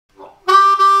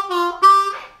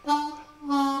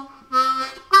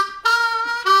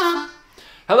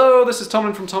this is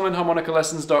Tomlin from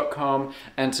TomlinHarmonicaLessons.com,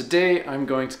 and today I'm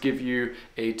going to give you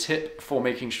a tip for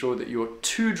making sure that your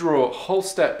 2-draw whole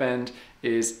step bend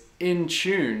is in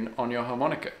tune on your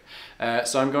harmonica.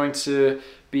 So I'm going to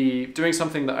be doing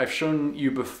something that I've shown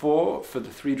you before for the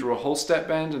 3-draw whole step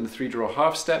bend and the 3-draw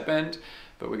half step bend,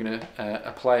 but we're going to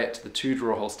apply it to the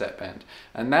 2-draw whole step bend.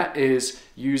 And that is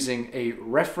using a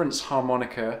reference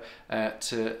harmonica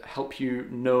to help you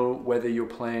know whether you're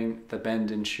playing the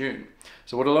bend in tune.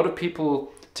 So what a lot of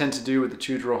people tend to do with the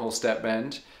 2-draw whole step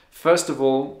bend, first of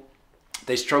all,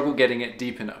 they struggle getting it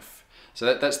deep enough.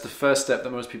 So that's the first step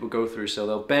that most people go through. So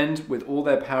they'll bend with all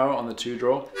their power on the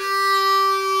 2-draw,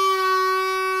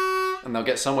 and they'll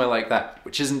get somewhere like that,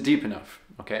 which isn't deep enough,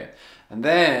 okay? And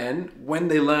then when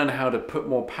they learn how to put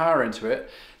more power into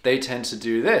it, they tend to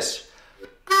do this.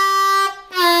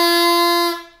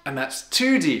 And that's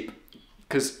too deep,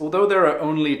 because although there are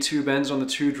only 2 bends on the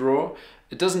 2-draw,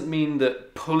 it doesn't mean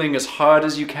that pulling as hard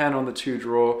as you can on the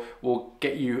 2-draw will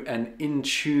get you an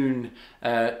in-tune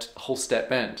whole step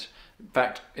bend. In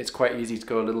fact, it's quite easy to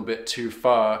go a little bit too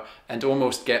far and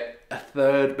almost get a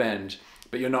 3rd bend,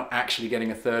 but you're not actually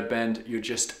getting a 3rd bend, you're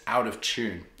just out of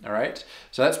tune, all right?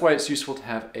 So that's why it's useful to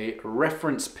have a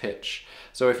reference pitch.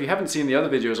 So if you haven't seen the other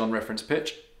videos on reference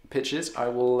pitches, I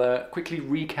will quickly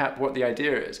recap what the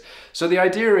idea is. So the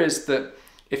idea is that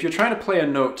if you're trying to play a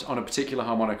note on a particular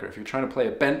harmonica, if you're trying to play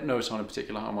a bent note on a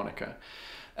particular harmonica,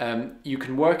 you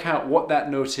can work out what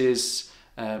that note is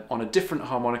on a different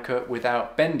harmonica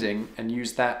without bending and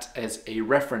use that as a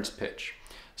reference pitch.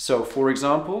 So for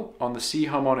example, on the C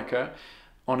harmonica,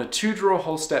 on a 2-draw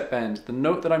whole step bend, the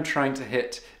note that I'm trying to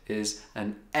hit is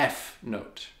an F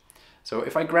note. So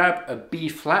if I grab a B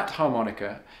flat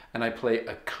harmonica and I play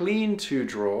a clean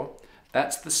 2-draw,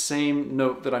 that's the same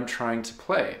note that I'm trying to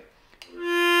play.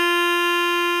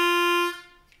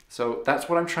 So that's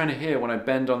what I'm trying to hear when I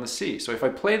bend on the C. So if I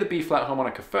play the B flat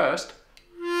harmonica first,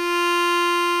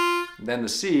 then the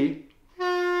C,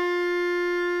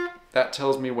 that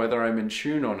tells me whether I'm in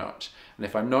tune or not. And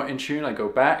if I'm not in tune, I go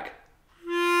back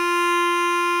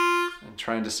and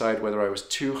try and decide whether I was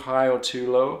too high or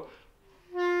too low.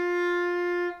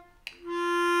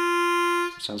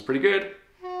 Sounds pretty good.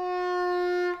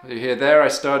 You hear there, I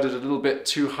started a little bit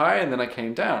too high and then I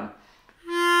came down.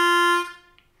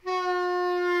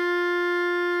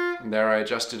 And there I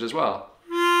adjusted as well.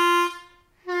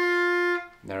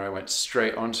 There I went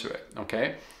straight onto it,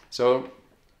 okay? So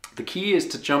the key is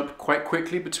to jump quite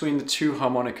quickly between the 2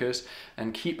 harmonicas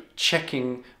and keep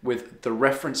checking with the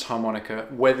reference harmonica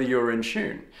whether you're in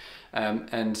tune.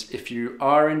 And if you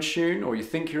are in tune or you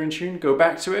think you're in tune, go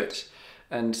back to it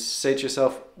and say to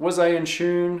yourself, was I in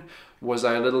tune? Was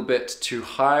I a little bit too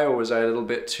high or was I a little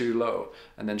bit too low?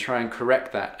 And then try and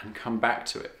correct that and come back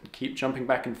to it. And keep jumping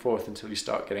back and forth until you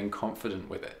start getting confident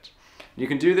with it. You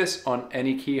can do this on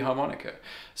any key harmonica.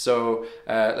 So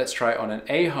let's try it on an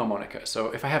A harmonica.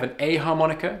 So if I have an A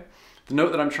harmonica, the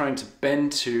note that I'm trying to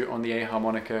bend to on the A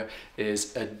harmonica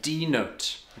is a D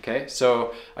note. Okay,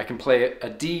 so I can play a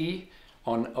D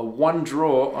on a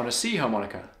 1-draw on a C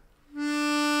harmonica.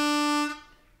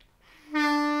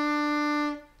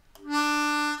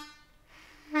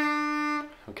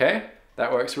 Okay,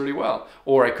 that works really well.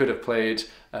 Or I could have played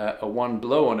a 1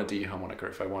 blow on a D harmonica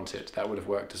if I wanted. That would have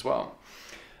worked as well.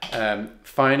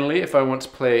 Finally, if I want to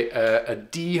play a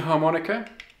D harmonica,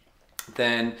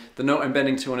 then the note I'm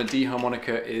bending to on a D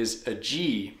harmonica is a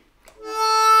G.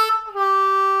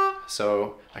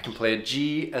 So I can play a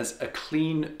G as a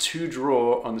clean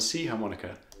 2-draw on the C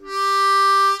harmonica.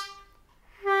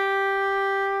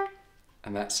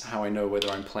 And that's how I know whether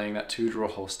I'm playing that 2-draw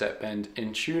whole step bend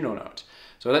in tune or not.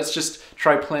 So let's just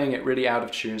try playing it really out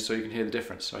of tune so you can hear the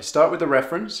difference. So I start with the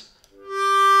reference.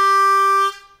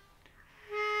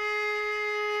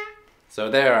 So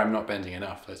there I'm not bending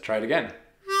enough. Let's try it again.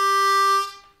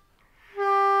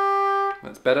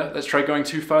 That's better. Let's try going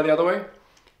too far the other way.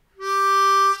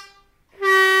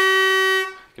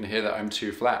 You can hear that I'm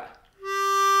too flat.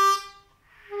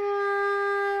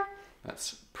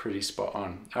 That's pretty spot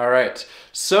on. All right,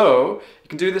 so you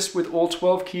can do this with all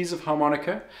 12 keys of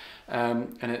harmonica,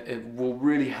 and it will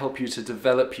really help you to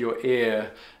develop your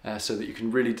ear so that you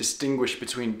can really distinguish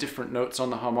between different notes on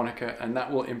the harmonica, and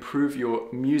that will improve your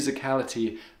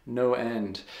musicality no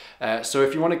end. So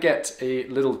if you want to get a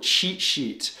little cheat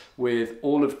sheet with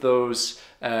all of those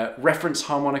reference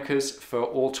harmonicas for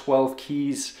all 12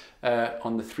 keys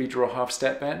on the 3-draw half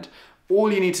step bend, all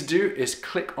you need to do is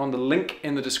click on the link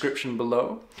in the description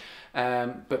below.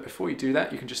 But before you do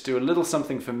that, you can just do a little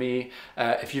something for me.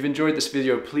 If you've enjoyed this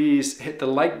video, please hit the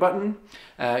like button,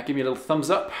 give me a little thumbs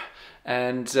up,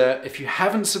 And if you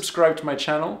haven't subscribed to my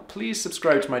channel, please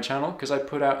subscribe to my channel because I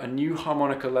put out a new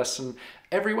harmonica lesson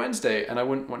every Wednesday and I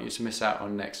wouldn't want you to miss out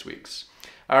on next week's.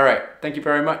 All right, thank you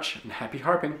very much and happy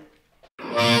harping.